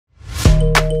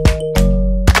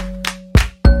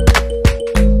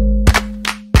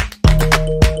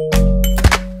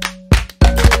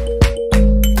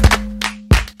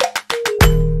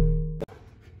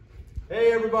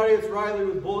everybody, it's Riley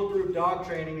with Bulletproof Dog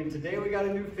Training, and today we got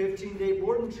a new 15-day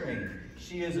board and train.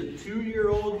 She is a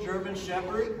 2-year-old German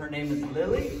Shepherd. Her name is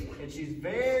Lilly, and she's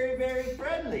very, very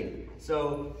friendly.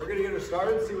 So we're gonna get her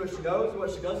started, see what she knows,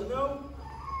 what she doesn't know,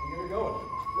 and get her going.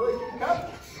 Lilly, can you come?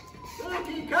 Lilly,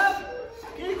 can you come?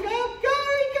 Can you come?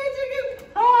 Come,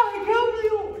 hi, come,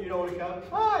 Lilly. You don't want to come?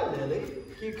 Hi, Lilly.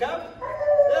 Can you come?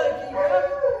 Lilly, can you come?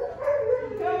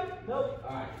 Can you come? Nope.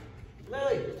 All right.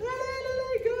 Lilly,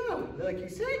 come. Lilly, can you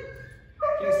sit?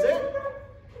 Can you sit?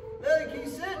 Lilly, can you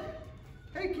sit?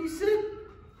 Hey, can you sit?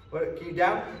 What, can you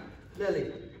down?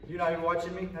 Lilly, you're not even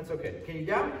watching me? That's okay. Can you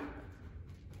down?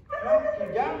 No? Can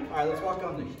you down? All right, let's walk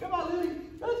on leash. Come on, Lilly.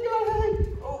 Let's go, Lilly.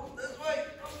 Oh, this way.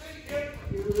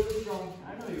 You're really strong.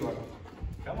 I know you are.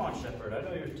 Come on, Shepherd. I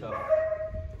know you're tough.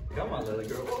 Come on, Lilly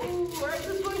girl. Oh, right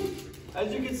this way.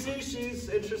 As you can see, she's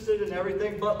interested in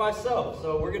everything but myself.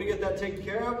 So we're gonna get that taken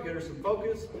care of, get her some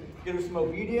focus, get her some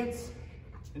obedience,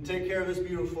 and take care of this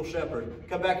beautiful Shepherd.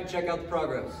 Come back and check out the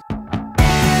progress.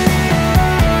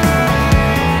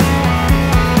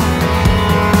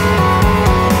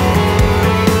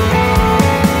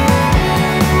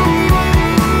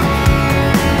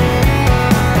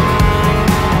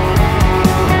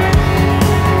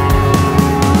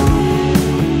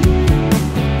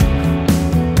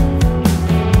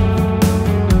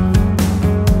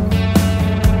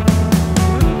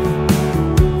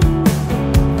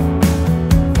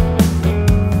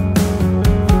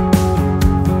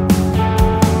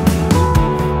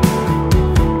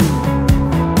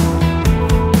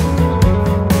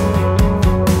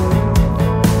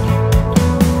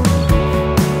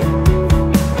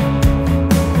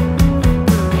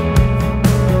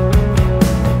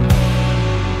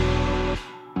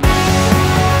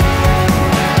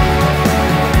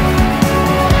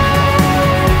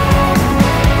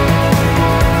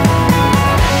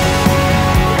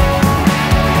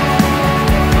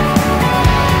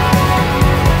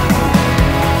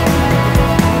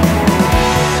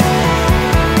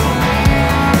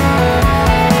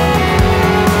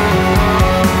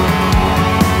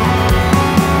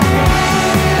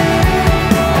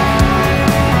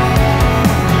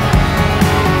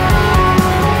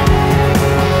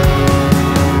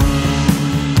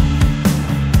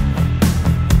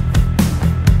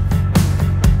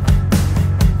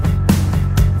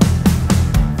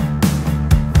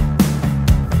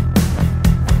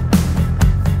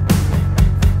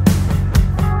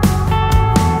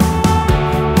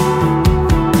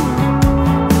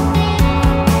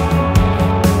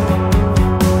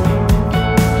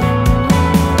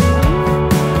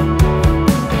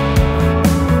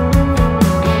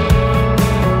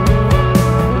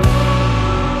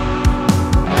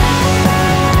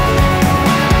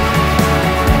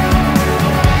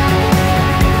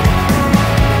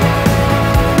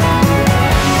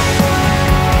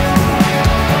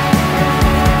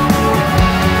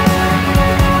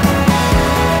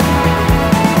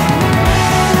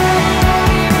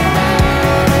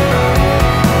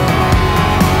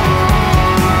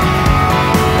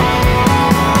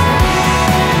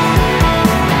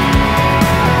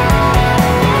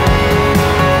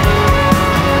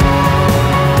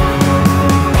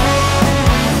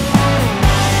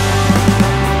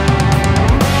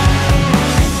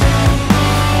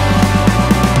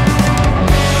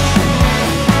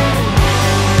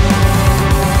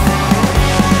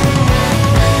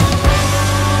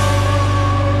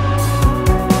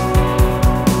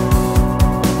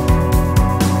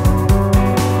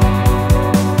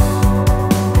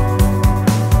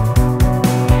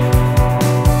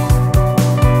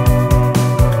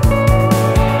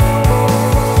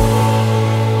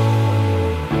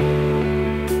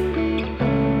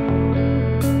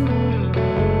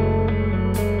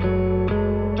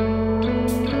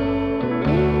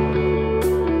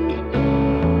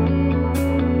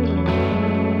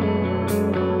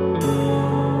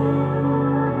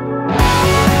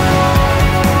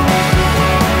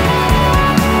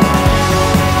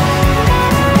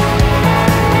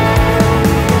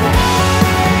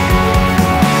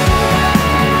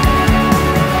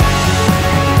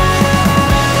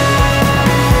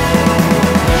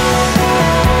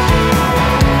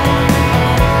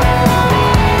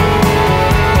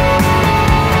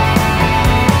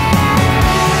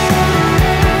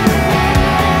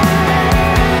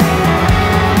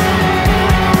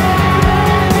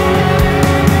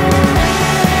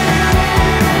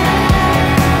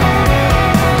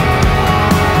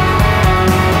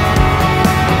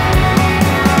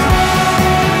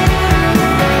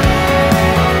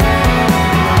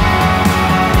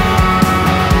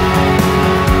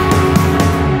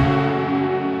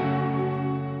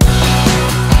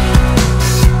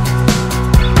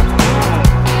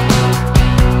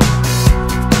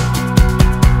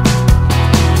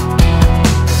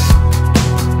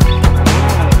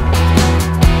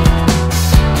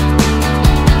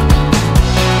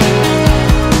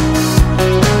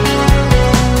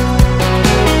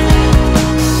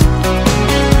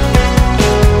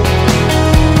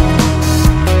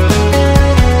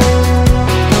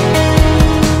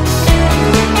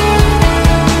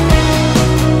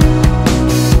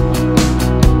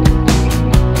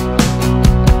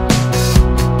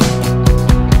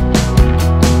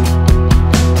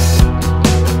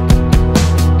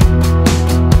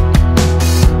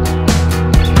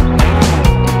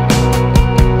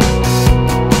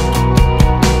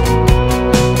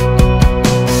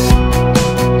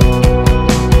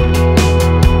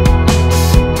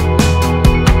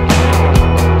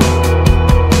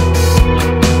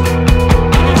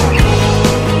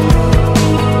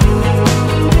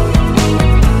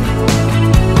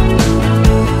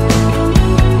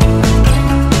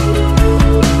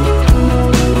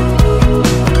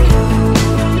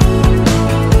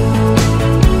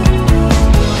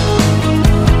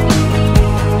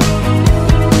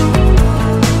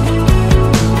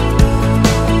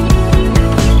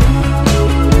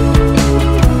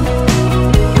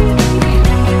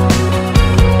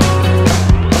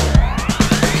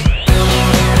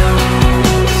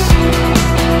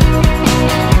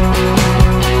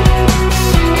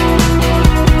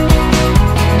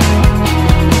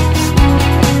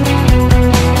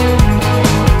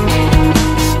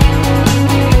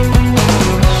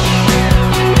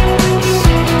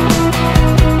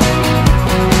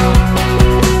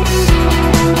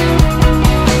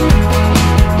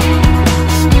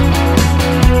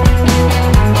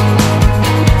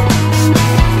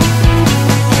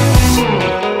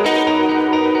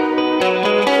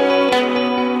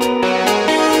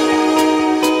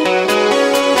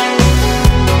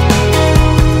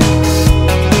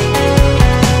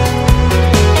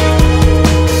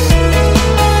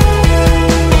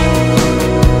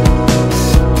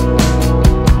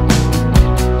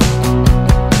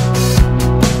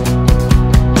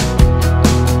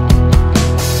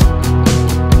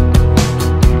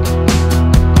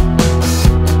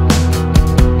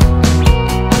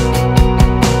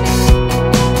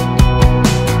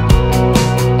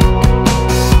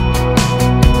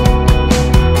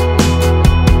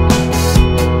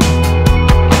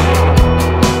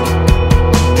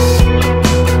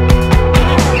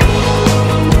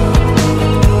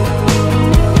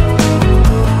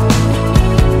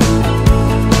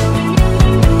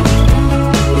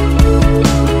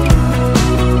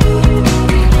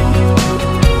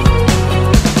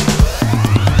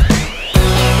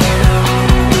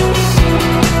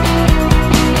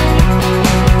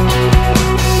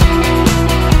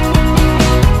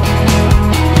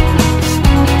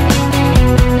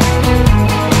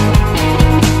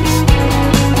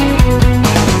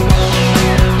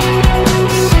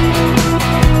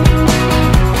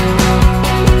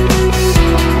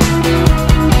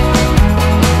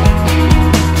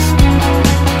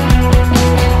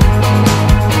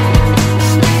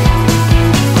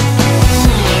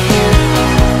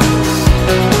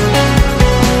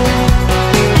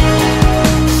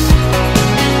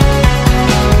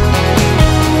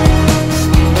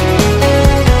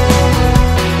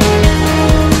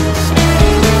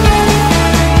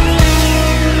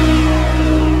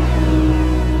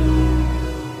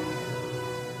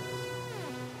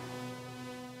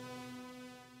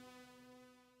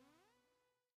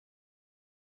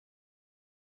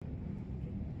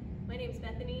 My name's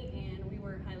Bethany, and we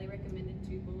were highly recommended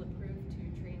to Bulletproof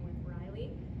to train with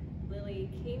Riley. Lilly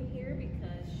came here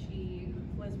because she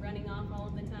was running off all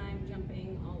of the time,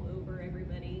 jumping all over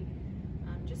everybody,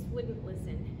 just wouldn't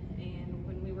listen. And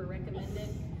when we were recommended,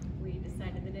 we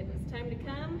decided that it was time to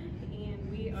come, and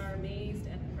we are amazed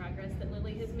at the progress that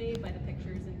Lilly has made.